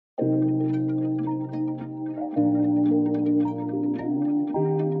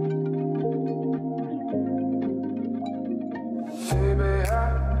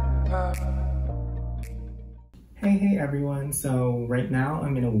everyone. So right now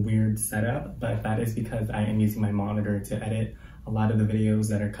I'm in a weird setup, but that is because I am using my monitor to edit a lot of the videos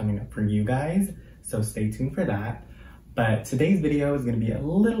that are coming up for you guys. So stay tuned for that. But today's video is going to be a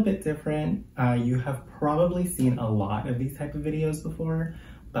little bit different. You have probably seen a lot of these type of videos before,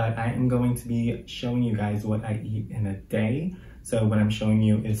 but I am going to be showing you guys what I eat in a day. So what I'm showing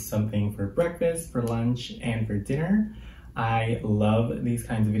you is something for breakfast, for lunch, and for dinner. I love these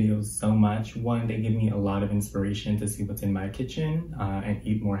kinds of videos so much. One, they give me a lot of inspiration to see what's in my kitchen and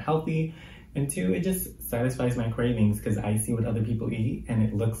eat more healthy. And two, it just satisfies my cravings because I see what other people eat and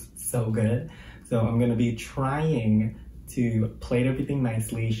it looks so good. So I'm gonna be trying to plate everything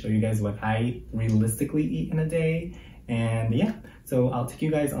nicely, show you guys what I realistically eat in a day. And yeah, so I'll take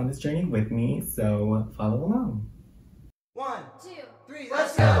you guys on this journey with me, so follow along. 1, 2, 3,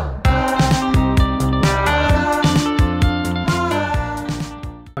 let's go!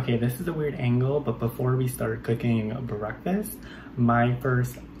 Okay, this is a weird angle, but before we start cooking breakfast, my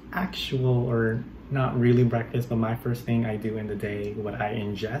first actual, or not really breakfast, but my first thing I do in the day, what I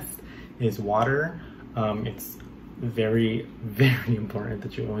ingest is water. It's very, very important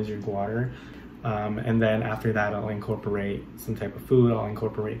that you always drink water. And then after that, I'll incorporate some type of food, I'll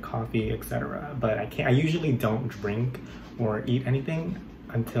incorporate coffee, etc. But I usually don't drink or eat anything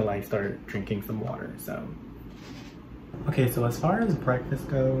until I start drinking some water, so. Okay, so as far as breakfast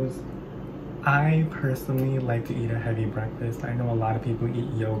goes, I personally like to eat a heavy breakfast. I know a lot of people eat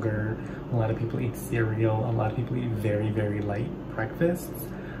yogurt, a lot of people eat cereal, a lot of people eat very, very light breakfasts.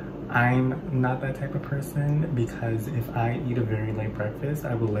 I'm not that type of person because if I eat a very light breakfast,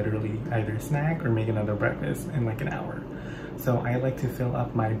 I will literally either snack or make another breakfast in like an hour. So I like to fill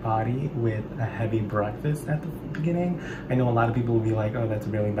up my body with a heavy breakfast at the beginning. I know a lot of people will be like, oh, that's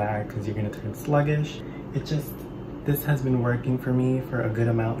really bad because you're gonna turn sluggish. This has been working for me for a good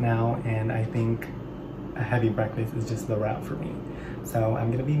amount now, and I think a heavy breakfast is just the route for me. So I'm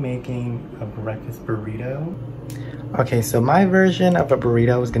gonna be making a breakfast burrito. Okay, so my version of a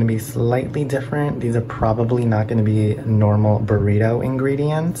burrito is gonna be slightly different. These are probably not gonna be normal burrito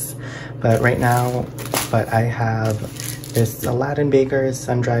ingredients, but right now, I have this Aladdin Baker's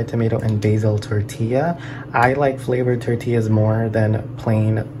sun-dried tomato and basil tortilla. I like flavored tortillas more than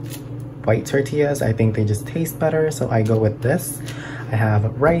plain white tortillas. I think they just taste better, so I go with this. I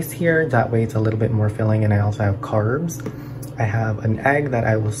have rice here, that way it's a little bit more filling, and I also have carbs. I have an egg that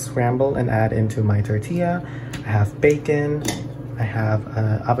I will scramble and add into my tortilla. I have bacon. I have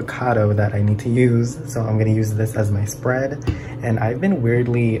avocado that I need to use, so I'm gonna use this as my spread. And I've been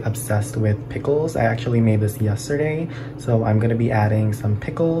weirdly obsessed with pickles. I actually made this yesterday, so I'm gonna be adding some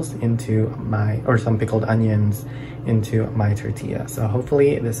pickles into some pickled onions into my tortilla. So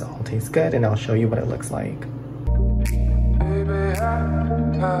hopefully this all tastes good, and I'll show you what it looks like.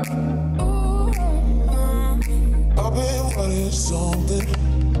 I've been wanting something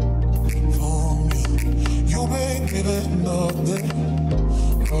from you. You been giving nothing.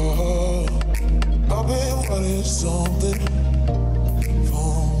 I've been wanting something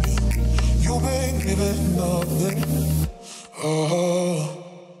from you. You been giving nothing.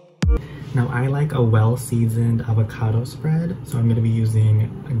 Now I like a well-seasoned avocado spread, so I'm gonna be using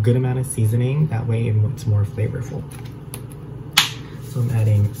a good amount of seasoning, that way it's more flavorful. So I'm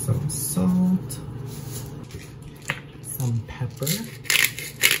adding some salt, some pepper.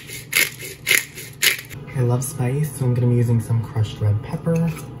 I love spice, so I'm gonna be using some crushed red pepper.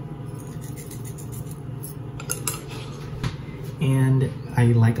 And I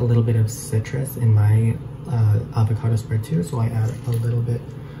like a little bit of citrus in my avocado spread too, so I add a little bit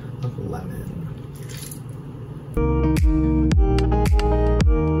of lemon.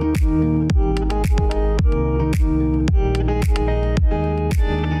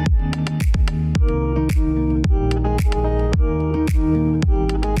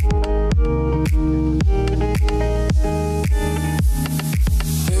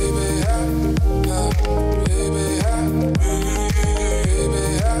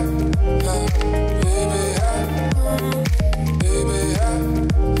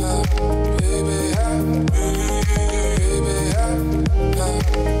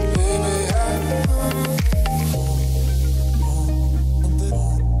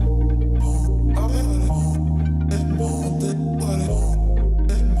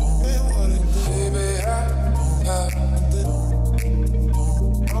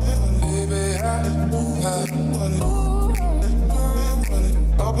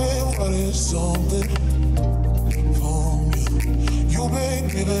 Something from you. You been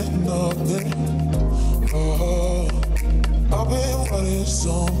giving nothing. I've been wanting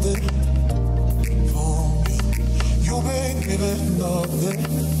something from you. You been giving nothing.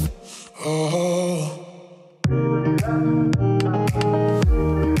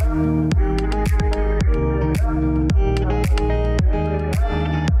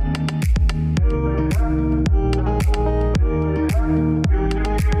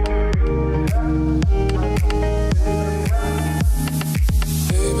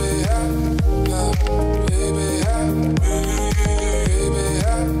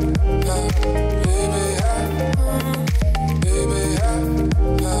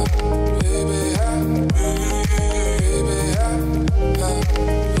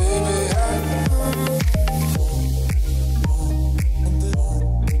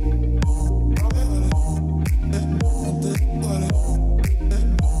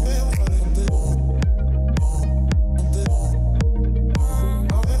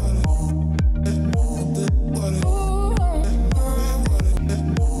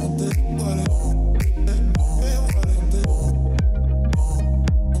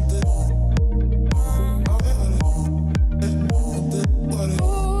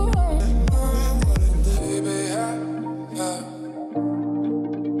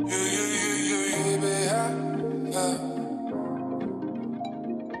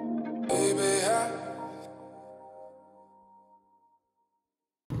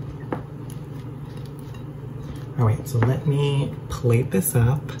 All right, so let me plate this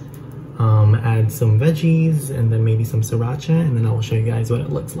up, add some veggies and then maybe some sriracha, and then I will show you guys what it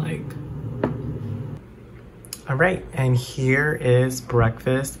looks like. All right, and here is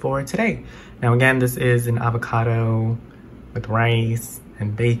breakfast for today. Now again, this is an avocado with rice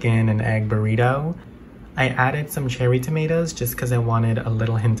and bacon and egg burrito. I added some cherry tomatoes just because I wanted a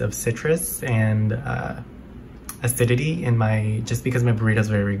little hint of citrus and acidity in my, just because my burrito is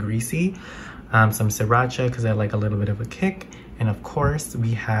very greasy. Some sriracha because I like a little bit of a kick. And of course,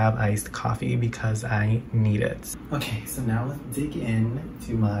 we have iced coffee because I need it. Okay, so now let's dig in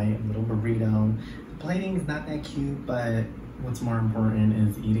to my little burrito. The plating is not that cute, but what's more important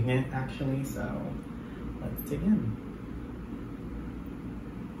is eating it actually, so let's dig in.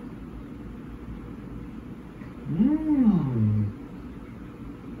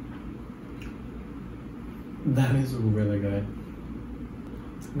 That is really good.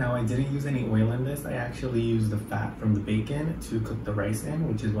 Now I didn't use any oil in this. I actually used the fat from the bacon to cook the rice in,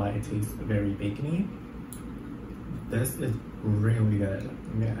 which is why it tastes very bacony. This is really good.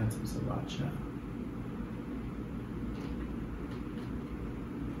 I'm gonna add some sriracha.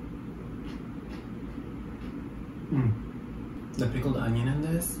 The pickled onion in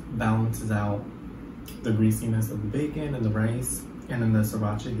this balances out the greasiness of the bacon and the rice, and then the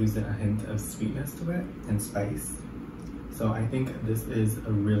sriracha gives it a hint of sweetness to it and spice. So I think this is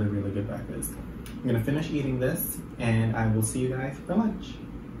a really, really good breakfast. I'm gonna finish eating this and I will see you guys for lunch.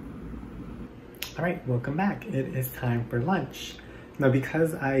 All right, welcome back. It is time for lunch. Now,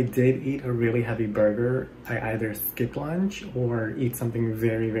 because I did eat a really heavy burger, I either skip lunch or eat something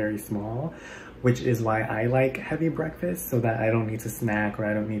very, very small, which is why I like heavy breakfast, so that I don't need to snack or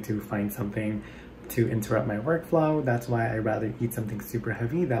I don't need to find something to interrupt my workflow. That's why I rather eat something super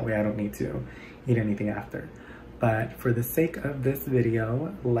heavy. That way I don't need to eat anything after. But for the sake of this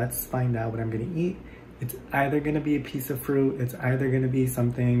video, let's find out what I'm gonna eat. It's either gonna be a piece of fruit, it's either gonna be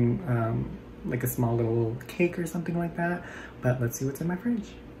something like a small little cake or something like that, but let's see what's in my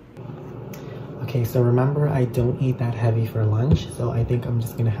fridge. Okay, so remember, I don't eat that heavy for lunch, so I think I'm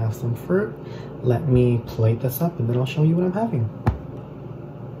just gonna have some fruit. Let me plate this up and then I'll show you what I'm having.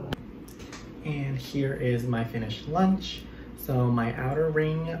 And here is my finished lunch. So my outer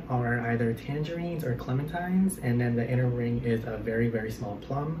ring are either tangerines or clementines, and then the inner ring is a very, very small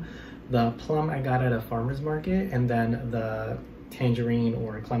plum. The plum I got at a farmer's market, and then the tangerine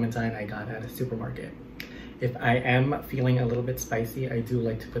or clementine I got at a supermarket. If I am feeling a little bit spicy, I do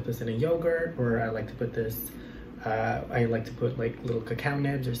like to put this in a yogurt, or I like to put this, I like to put like little cacao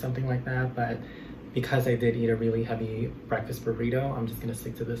nibs or something like that, but because I did eat a really heavy breakfast burrito, I'm just gonna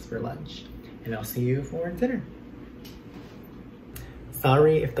stick to this for lunch. And I'll see you for dinner.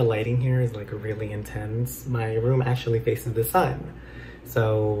 Sorry if the lighting here is like really intense. My room actually faces the sun.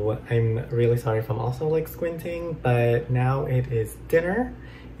 So I'm really sorry if I'm also like squinting, but now it is dinner.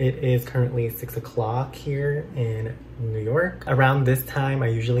 It is currently 6 o'clock here in New York. Around this time, I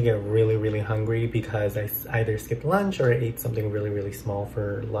usually get really, really hungry because I either skipped lunch or I ate something really, really small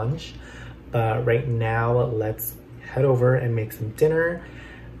for lunch. But right now, let's head over and make some dinner.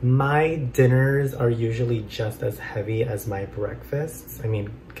 My dinners are usually just as heavy as my breakfasts. I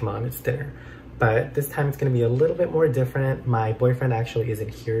mean, come on, it's dinner. But this time it's gonna be a little bit more different. My boyfriend actually isn't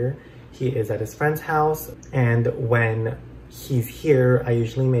here. He is at his friend's house. And when he's here, I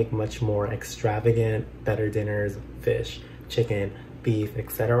usually make much more extravagant, better dinners, fish, chicken, beef,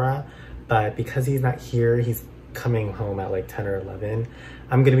 etc. But because he's not here, he's coming home at like 10 or 11.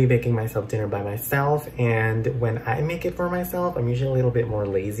 I'm gonna be making myself dinner by myself, and when I make it for myself, I'm usually a little bit more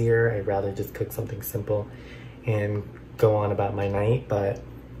lazier. I'd rather just cook something simple and go on about my night, but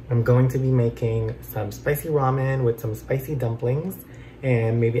I'm going to be making some spicy ramen with some spicy dumplings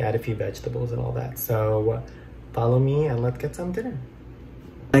and maybe add a few vegetables and all that. So follow me and let's get some dinner.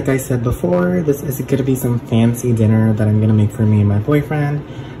 Like I said before, this is gonna be some fancy dinner that I'm gonna make for me and my boyfriend.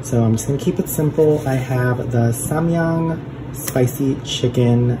 So I'm just gonna keep it simple. I have the samyang spicy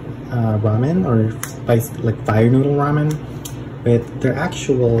chicken ramen, or like fire noodle ramen, with their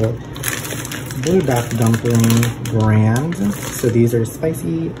actual bulldog dumpling brand. So these are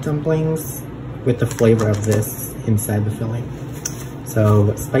spicy dumplings with the flavor of this inside the filling.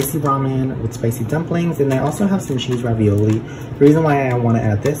 So spicy ramen with spicy dumplings, and I also have some cheese ravioli. The reason why I want to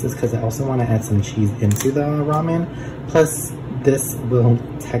add this is because I also want to add some cheese into the ramen. Plus, this will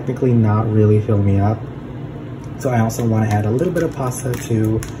technically not really fill me up. So I also want to add a little bit of pasta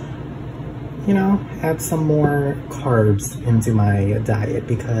to, you know, add some more carbs into my diet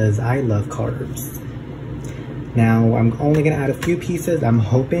because I love carbs. Now I'm only gonna add a few pieces. I'm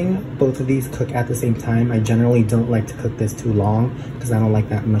hoping both of these cook at the same time. I generally don't like to cook this too long because I don't like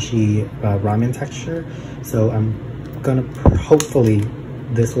that mushy ramen texture. So I'm gonna, hopefully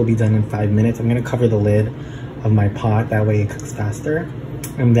this will be done in 5 minutes. I'm gonna cover the lid of my pot, that way it cooks faster.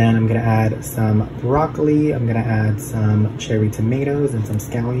 And then I'm gonna add some broccoli, I'm gonna add some cherry tomatoes and some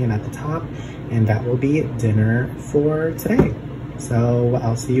scallion at the top, and that will be dinner for today. So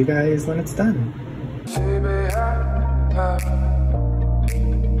I'll see you guys when it's done.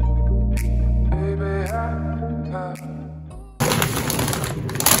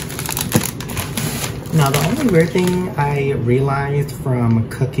 Now, the only weird thing I realized from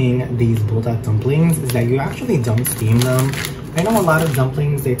cooking these bulldog dumplings is that you actually don't steam them. I know a lot of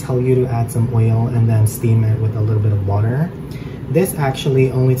dumplings, they tell you to add some oil and then steam it with a little bit of water. This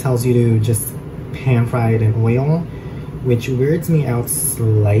actually only tells you to just pan fry it in oil, which weirds me out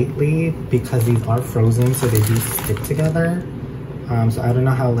slightly because these are frozen, so they do stick together. So I don't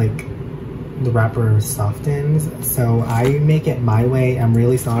know how like the wrapper softens, so I make it my way. I'm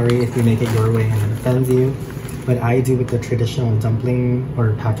really sorry if you make it your way and it offends you, but I do it the traditional dumpling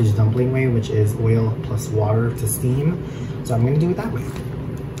or packaged dumpling way, which is oil plus water to steam. So I'm gonna do it that way.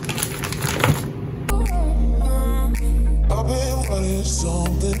 I've been wanting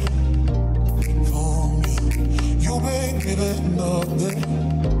something from you. You've been giving nothing.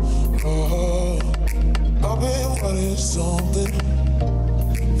 Oh, I've been wanting something.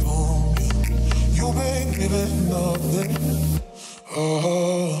 You've been giving nothing.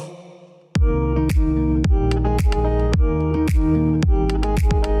 Oh.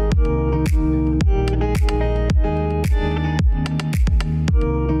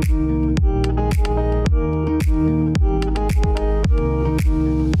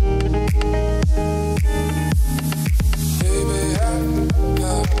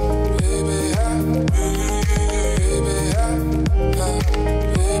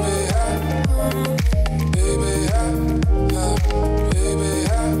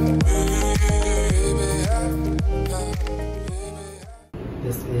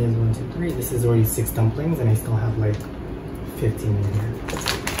 This is 1, 2, 3. This is already 6 dumplings, and I still have like 15 in here.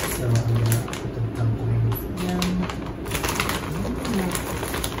 So I'm gonna put the dumplings in.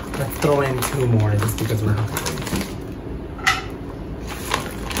 Let's throw in 2 more just because we're hungry.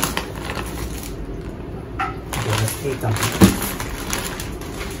 Okay, that's 8 dumplings.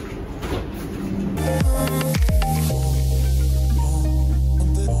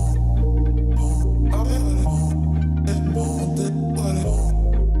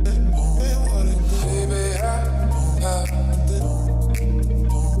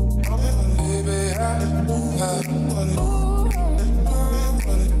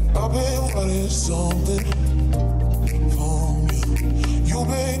 Something from you. You've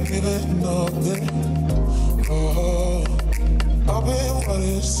been giving nothing. Oh, I've been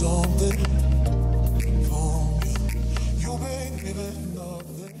wanting something from you. You've been giving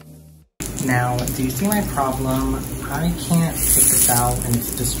nothing. Now, do you see my problem? I can't take this out and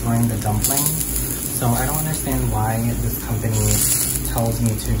it's destroying the dumpling. So I don't understand why this company tells me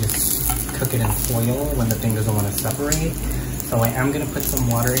to just cook it in foil when the thing doesn't want to separate. So I am going to put some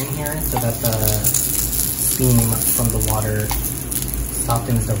water in here so that the steam from the water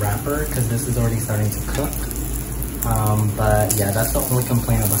softens the wrapper, because this is already starting to cook. But yeah, that's the only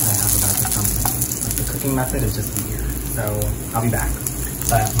complaint I have about this dumpling. Like, the cooking method is just weird. So I'll be back.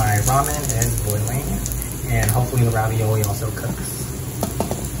 But my ramen is boiling, and hopefully the ravioli also cooks.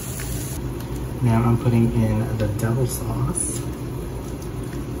 Now I'm putting in the devil sauce.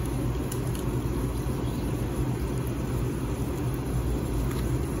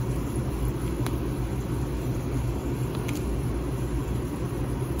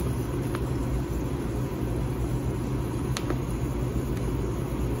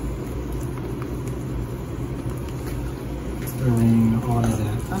 Stirring all of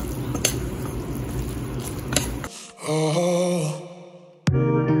that up.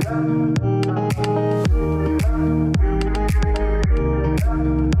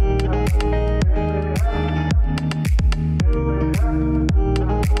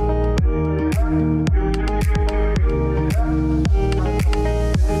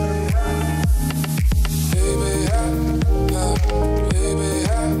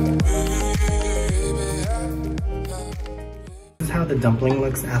 How the dumpling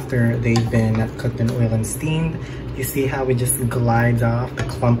looks after they've been cooked in oil and steamed. You see how it just glides off, the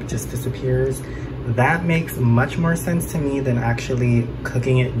clump just disappears. That makes much more sense to me than actually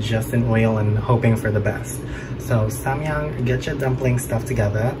cooking it just in oil and hoping for the best. So Samyang, get your dumpling stuff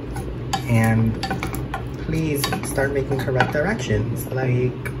together and please start making correct directions.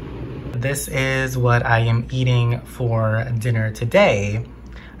 Like, this is what I am eating for dinner today.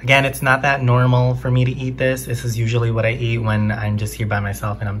 Again, it's not that normal for me to eat this. This is usually what I eat when I'm just here by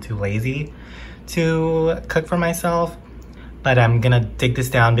myself and I'm too lazy to cook for myself. But I'm gonna dig this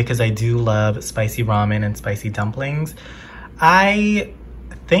down because I do love spicy ramen and spicy dumplings. I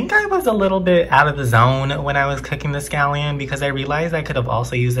think I was a little bit out of the zone when I was cooking the scallion because I realized I could have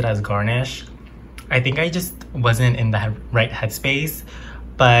also used it as garnish. I think I just wasn't in the right headspace,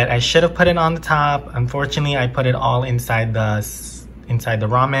 but I should have put it on the top. Unfortunately, I put it all inside the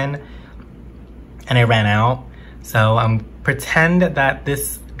ramen and I ran out. So pretend that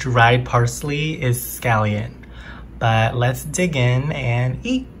this dried parsley is scallion, but let's dig in and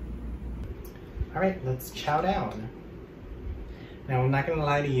eat. All right, let's chow down. Now, I'm not gonna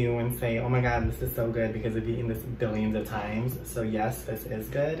lie to you and say, oh my God, this is so good because I've eaten this billions of times. So yes, this is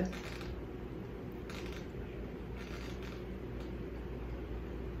good.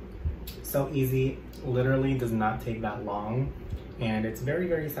 So easy, literally does not take that long. And it's very,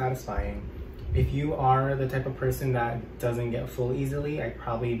 very satisfying. If you are the type of person that doesn't get full easily, I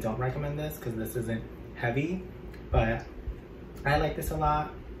probably don't recommend this because this isn't heavy, but I like this a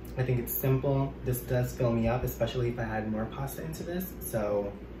lot. I think it's simple. This does fill me up, especially if I had more pasta into this.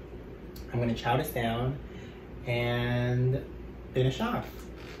 So I'm gonna chow this down and finish off.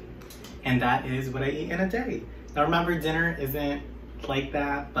 And that is what I eat in a day. Now remember, dinner isn't like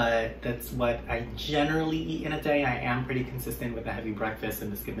that, but that's what I generally eat in a day. I am pretty consistent with a heavy breakfast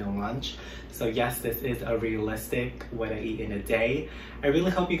and the skip meal lunch. So yes, this is a realistic what I eat in a day. I really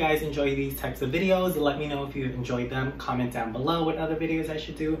hope you guys enjoy these types of videos. Let me know if you enjoyed them. Comment down below what other videos I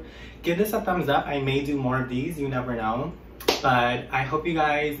should do. Give this a thumbs up. I may do more of these, you never know. But I hope you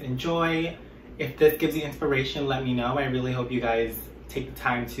guys enjoy. If this gives you inspiration, let me know. I really hope you guys take the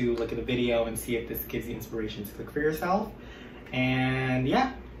time to look at the video and see if this gives you inspiration to cook for yourself. And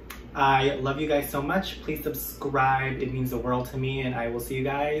yeah, I love you guys so much. Please subscribe, it means the world to me, and I will see you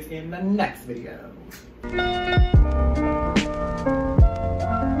guys in the next video.